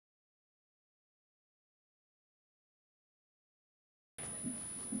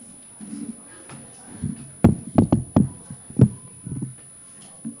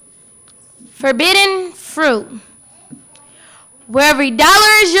Forbidden fruit. Where every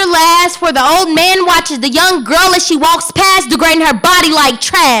dollar is your last, where the old man watches the young girl as she walks past, degrading her body like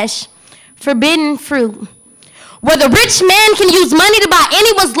trash. Forbidden fruit. Where the rich man can use money to buy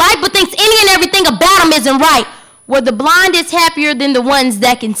anyone's life, but thinks any and everything about him isn't right. Where the blind is happier than the ones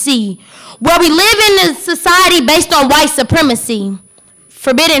that can see. Where we live in a society based on white supremacy.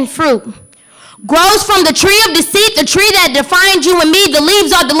 Forbidden fruit. Grows from the tree of deceit, the tree that defines you and me. The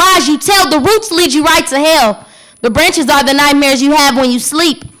leaves are the lies you tell, the roots lead you right to hell. The branches are the nightmares you have when you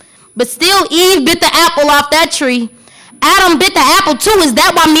sleep. But still Eve bit the apple off that tree. Adam bit the apple too. Is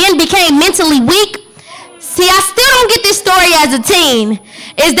that why men became mentally weak? See, I still don't get this story as a teen.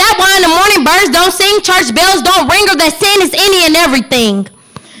 Is that why in the morning birds don't sing, church bells don't ring, or that sin is any and everything?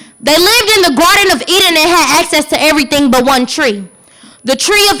 They lived in the Garden of Eden and had access to everything but one tree. The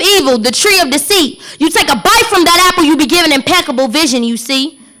tree of evil, the tree of deceit. You take a bite from that apple, you be given impeccable vision, you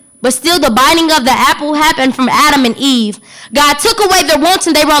see. But still the biting of the apple happened from Adam and Eve. God took away their wants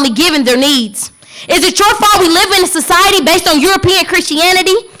and they were only given their needs. Is it your fault we live in a society based on European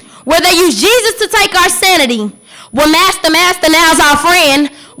Christianity, where they use Jesus to take our sanity? Well, master, now's our friend.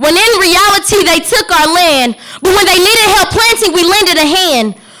 When in reality they took our land. But when they needed help planting, we lended a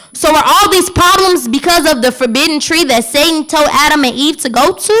hand. So are all these problems because of the forbidden tree that Satan told Adam and Eve to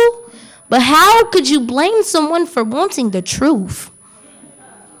go to? But how could you blame someone for wanting the truth?